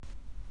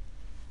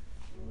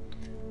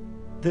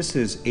This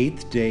is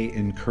Eighth Day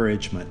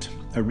Encouragement,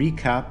 a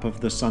recap of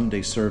the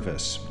Sunday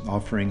service,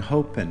 offering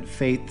hope and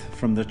faith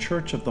from the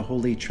Church of the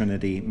Holy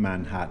Trinity,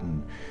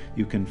 Manhattan.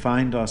 You can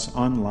find us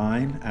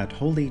online at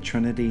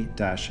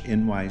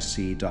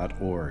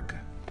holytrinity-nyc.org.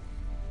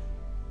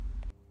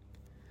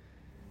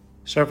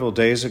 Several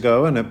days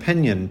ago, an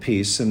opinion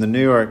piece in the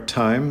New York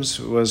Times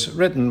was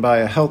written by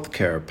a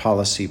healthcare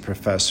policy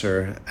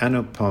professor,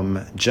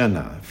 Anupam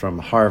Jena from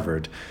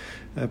Harvard.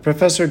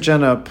 Professor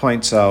Jena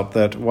points out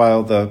that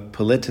while the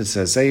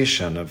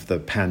politicization of the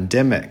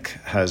pandemic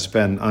has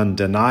been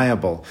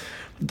undeniable,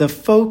 the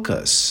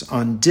focus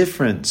on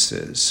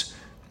differences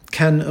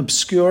can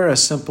obscure a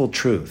simple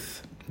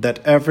truth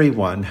that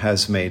everyone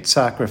has made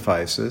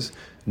sacrifices,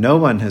 no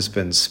one has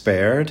been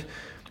spared,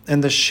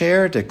 and the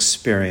shared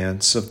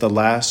experience of the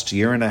last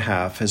year and a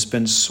half has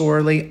been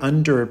sorely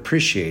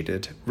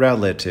underappreciated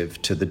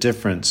relative to the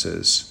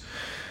differences.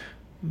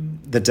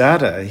 The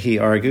data, he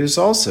argues,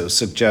 also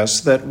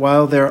suggests that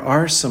while there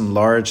are some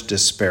large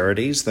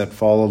disparities that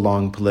fall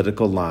along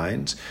political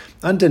lines,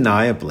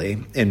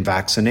 undeniably, in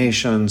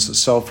vaccinations,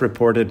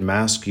 self-reported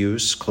mask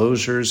use,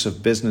 closures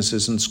of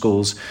businesses and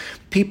schools,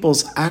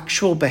 people's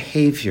actual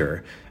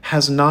behavior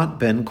has not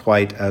been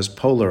quite as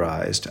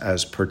polarized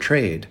as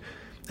portrayed.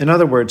 In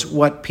other words,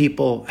 what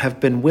people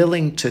have been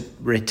willing to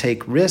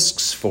take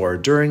risks for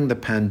during the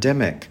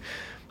pandemic,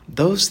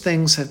 those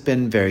things have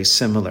been very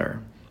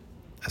similar.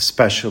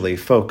 Especially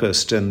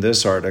focused in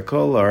this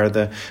article are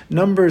the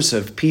numbers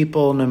of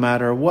people, no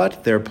matter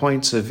what their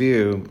points of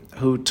view,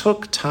 who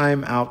took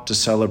time out to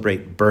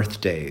celebrate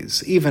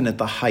birthdays, even at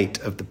the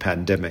height of the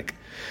pandemic.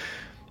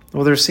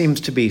 Well, there seems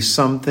to be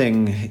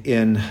something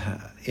in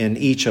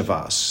each of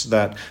us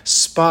that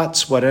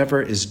spots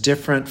whatever is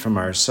different from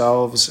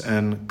ourselves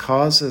and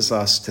causes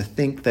us to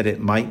think that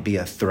it might be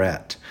a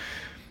threat.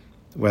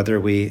 Whether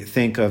we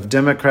think of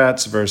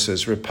Democrats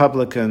versus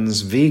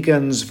Republicans,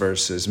 vegans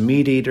versus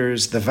meat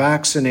eaters, the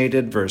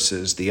vaccinated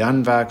versus the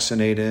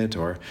unvaccinated,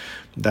 or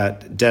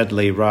that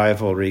deadly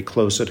rivalry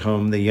close at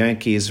home, the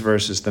Yankees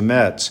versus the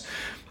Mets,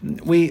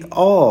 we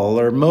all,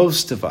 or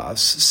most of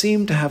us,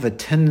 seem to have a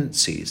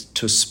tendency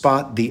to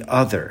spot the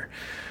other.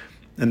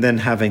 And then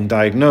having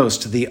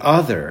diagnosed the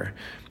other,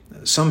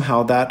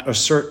 somehow that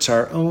asserts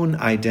our own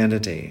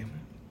identity.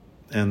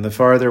 And the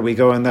farther we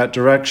go in that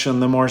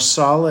direction, the more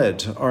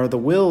solid are the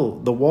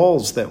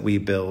walls that we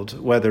build,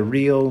 whether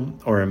real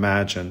or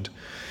imagined.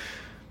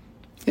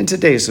 In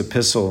today's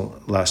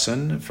epistle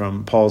lesson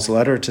from Paul's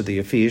letter to the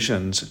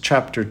Ephesians,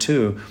 chapter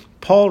 2,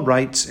 Paul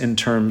writes in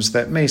terms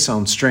that may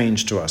sound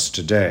strange to us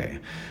today.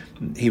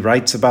 He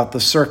writes about the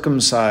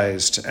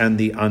circumcised and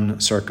the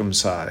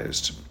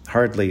uncircumcised.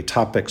 Hardly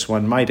topics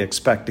one might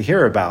expect to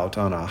hear about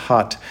on a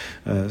hot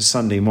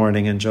Sunday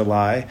morning in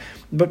July.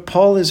 But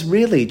Paul is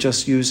really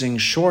just using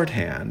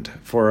shorthand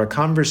for a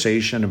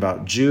conversation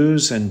about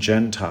Jews and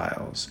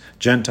Gentiles.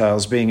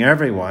 Gentiles being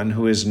everyone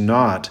who is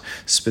not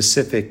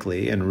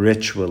specifically and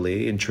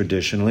ritually and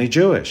traditionally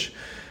Jewish.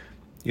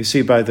 You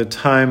see, by the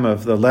time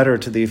of the letter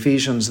to the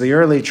Ephesians, the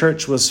early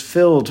church was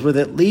filled with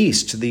at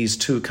least these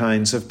two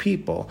kinds of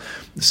people.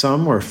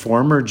 Some were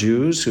former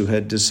Jews who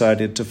had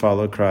decided to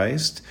follow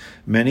Christ.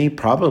 Many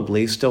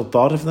probably still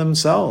thought of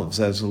themselves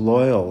as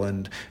loyal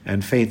and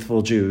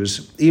faithful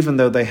Jews, even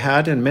though they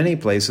had in many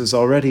places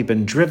already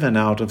been driven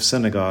out of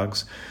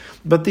synagogues.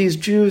 But these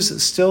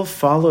Jews still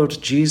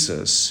followed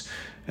Jesus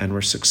and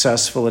were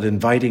successful at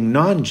inviting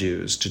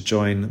non-Jews to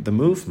join the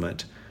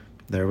movement.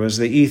 There was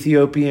the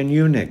Ethiopian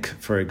eunuch,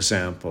 for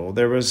example.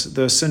 There was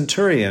the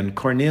centurion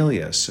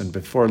Cornelius, and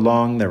before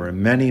long there were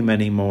many,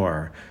 many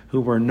more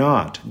who were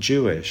not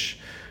Jewish.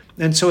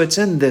 And so it's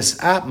in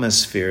this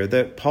atmosphere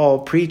that Paul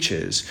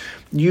preaches,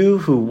 "You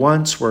who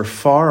once were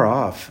far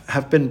off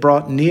have been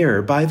brought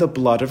near by the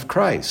blood of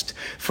Christ,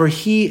 for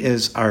he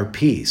is our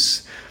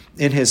peace.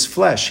 In his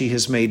flesh he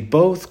has made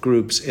both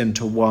groups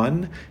into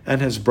one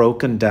and has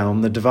broken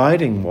down the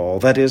dividing wall,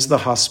 that is, the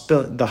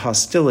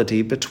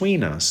hostility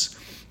between us.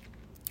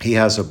 He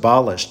has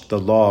abolished the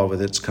law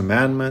with its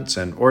commandments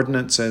and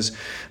ordinances,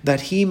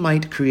 that he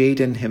might create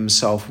in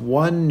himself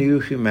one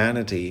new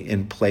humanity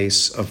in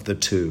place of the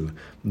two,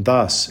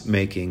 thus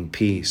making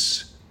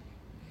peace."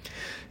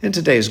 In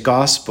today's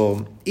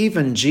gospel,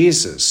 even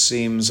Jesus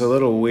seems a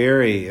little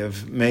weary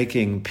of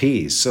making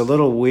peace, a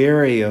little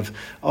weary of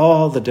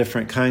all the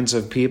different kinds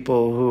of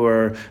people who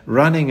are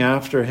running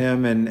after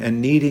him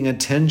and needing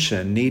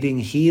attention, needing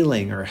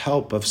healing or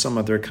help of some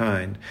other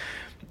kind.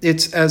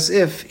 It's as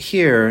if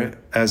here,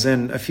 as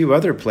in a few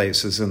other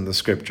places in the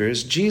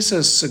scriptures,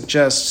 Jesus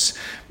suggests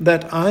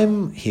that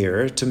I'm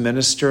here to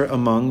minister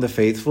among the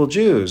faithful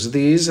Jews,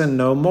 these and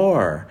no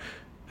more.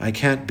 I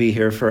can't be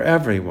here for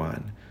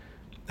everyone.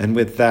 And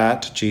with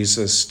that,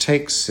 Jesus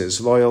takes his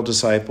loyal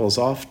disciples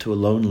off to a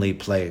lonely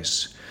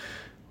place.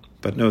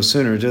 But no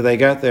sooner do they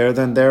get there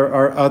than there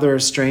are other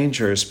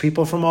strangers,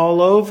 people from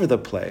all over the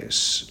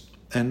place.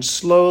 And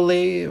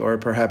slowly, or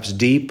perhaps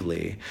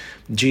deeply,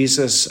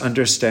 Jesus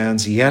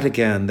understands yet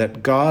again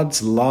that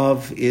God's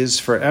love is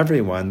for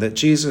everyone, that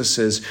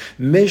Jesus'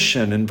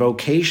 mission and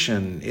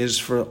vocation is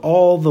for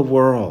all the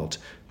world,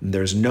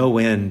 There's no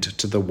end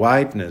to the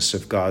wideness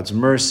of God's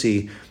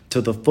mercy, to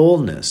the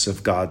fullness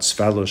of God's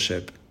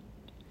fellowship.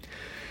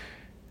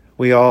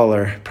 We all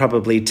are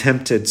probably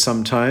tempted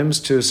sometimes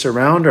to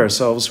surround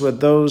ourselves with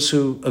those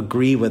who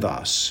agree with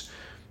us.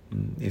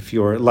 If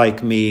you're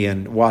like me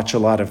and watch a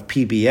lot of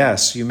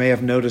PBS, you may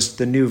have noticed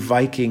the new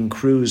Viking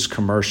Cruise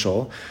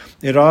commercial.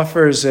 It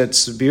offers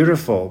its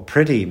beautiful,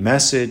 pretty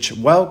message,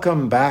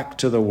 "Welcome back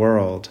to the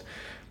world."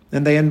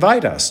 And they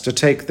invite us to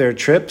take their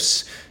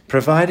trips,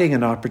 providing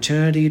an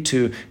opportunity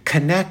to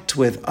connect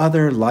with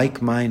other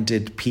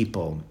like-minded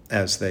people,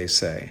 as they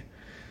say.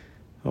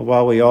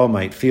 While we all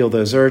might feel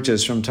those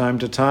urges from time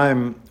to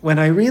time, when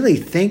I really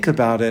think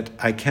about it,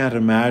 I can't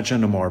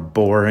imagine a more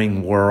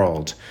boring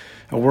world.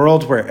 A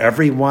world where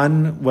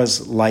everyone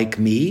was like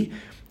me,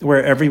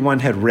 where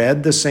everyone had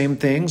read the same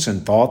things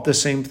and thought the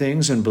same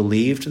things and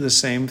believed the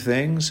same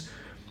things.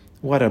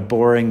 What a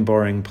boring,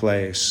 boring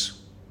place.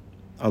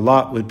 A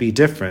lot would be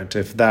different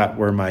if that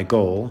were my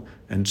goal,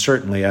 and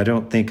certainly I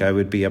don't think I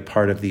would be a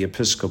part of the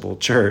Episcopal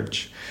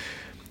Church.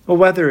 Well,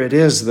 whether it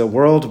is the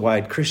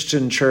worldwide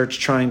Christian church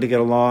trying to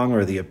get along,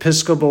 or the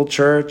Episcopal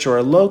Church, or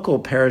a local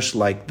parish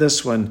like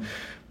this one,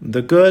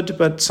 the good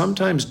but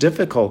sometimes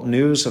difficult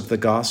news of the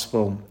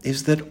gospel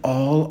is that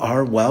all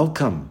are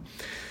welcome.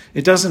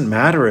 It doesn't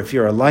matter if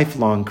you're a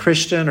lifelong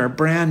Christian or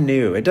brand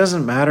new. It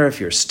doesn't matter if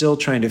you're still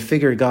trying to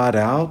figure God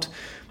out.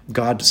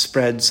 God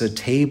spreads a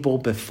table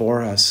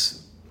before us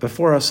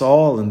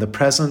all in the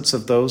presence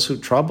of those who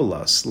trouble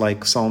us,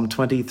 like Psalm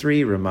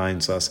 23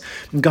 reminds us.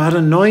 God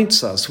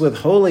anoints us with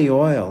holy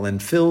oil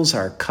and fills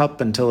our cup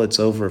until it's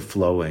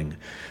overflowing.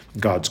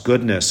 God's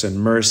goodness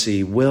and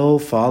mercy will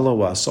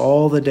follow us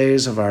all the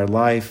days of our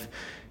life,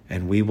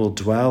 and we will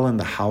dwell in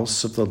the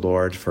house of the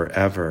Lord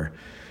forever.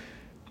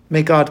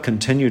 May God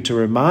continue to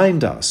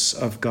remind us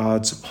of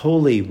God's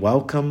holy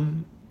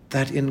welcome,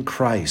 that in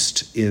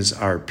Christ is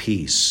our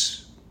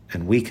peace,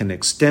 and we can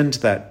extend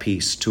that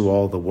peace to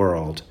all the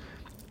world.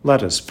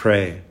 Let us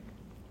pray.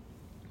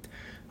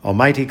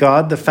 Almighty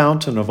God, the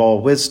fountain of all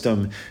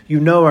wisdom,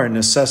 you know our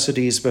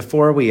necessities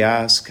before we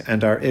ask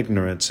and our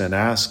ignorance in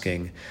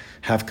asking.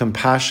 Have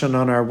compassion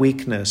on our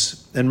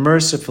weakness, and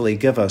mercifully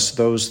give us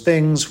those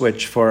things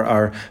which for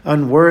our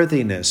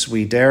unworthiness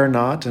we dare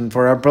not, and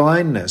for our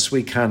blindness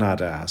we cannot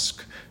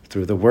ask.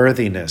 Through the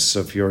worthiness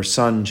of your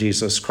Son,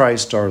 Jesus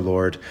Christ our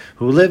Lord,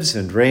 who lives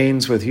and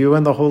reigns with you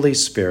in the Holy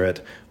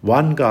Spirit,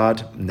 one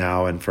God,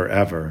 now and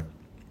forever.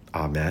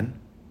 Amen.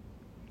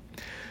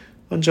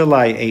 On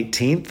July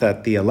 18th,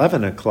 at the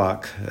 11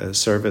 o'clock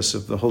service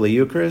of the Holy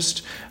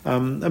Eucharist, a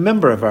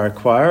member of our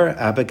choir,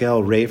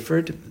 Abigail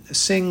Rayford,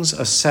 sings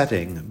a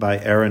setting by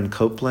Aaron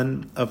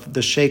Copland of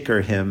the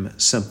Shaker hymn,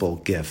 Simple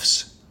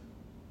Gifts.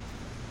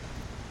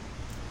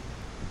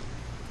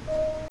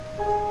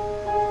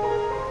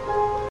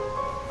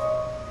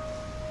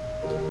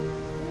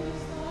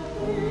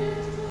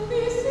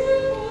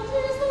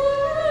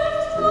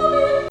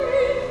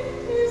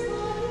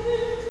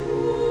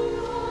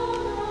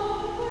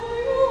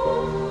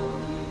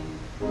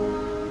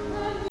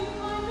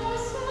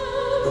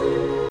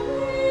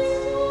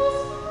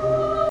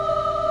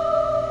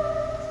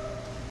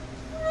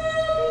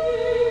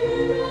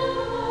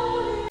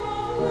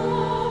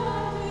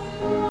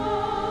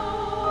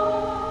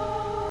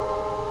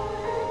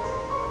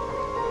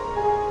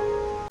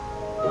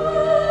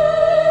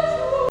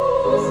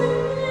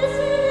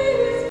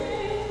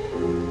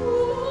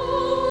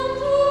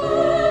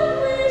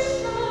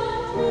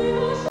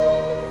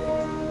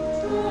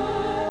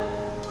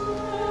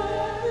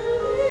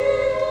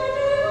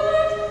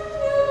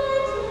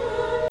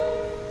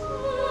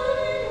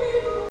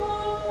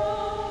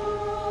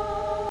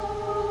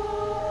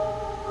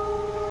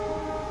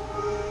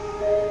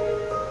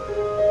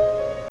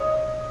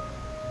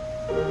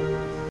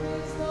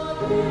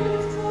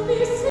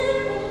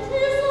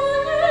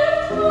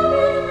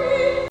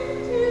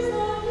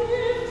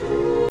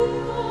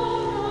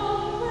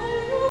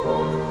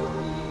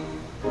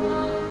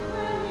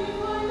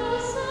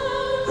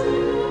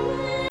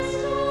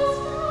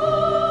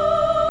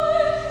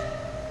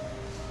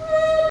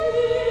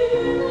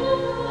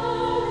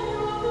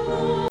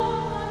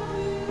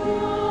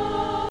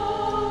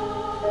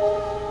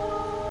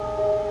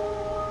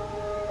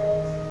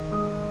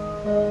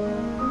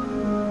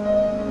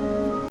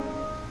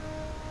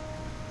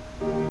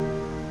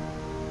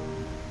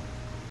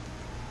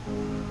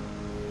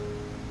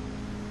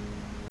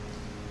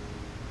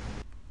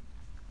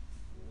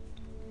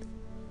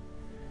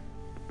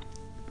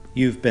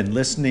 You've been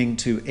listening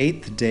to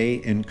Eighth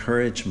Day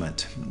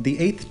Encouragement. The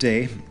eighth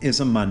day is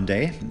a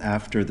Monday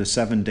after the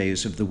 7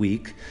 days of the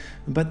week,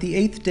 but the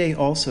eighth day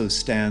also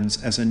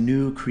stands as a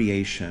new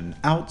creation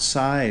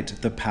outside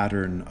the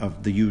pattern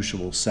of the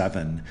usual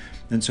 7.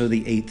 And so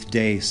the eighth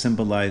day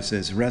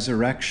symbolizes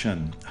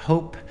resurrection,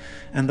 hope,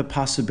 and the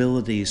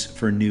possibilities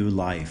for new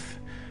life.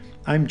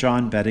 I'm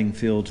John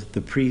Bedingfield,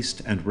 the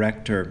priest and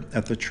rector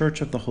at the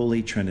Church of the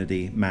Holy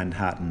Trinity,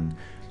 Manhattan.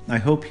 I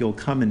hope you'll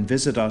come and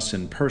visit us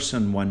in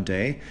person one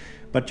day.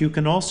 But you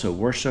can also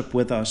worship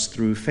with us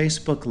through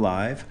Facebook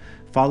Live,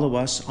 follow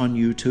us on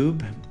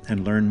YouTube,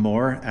 and learn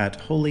more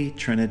at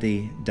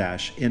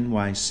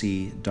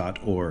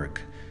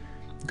holytrinity-nyc.org.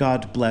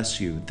 God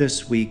bless you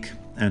this week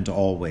and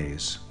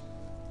always.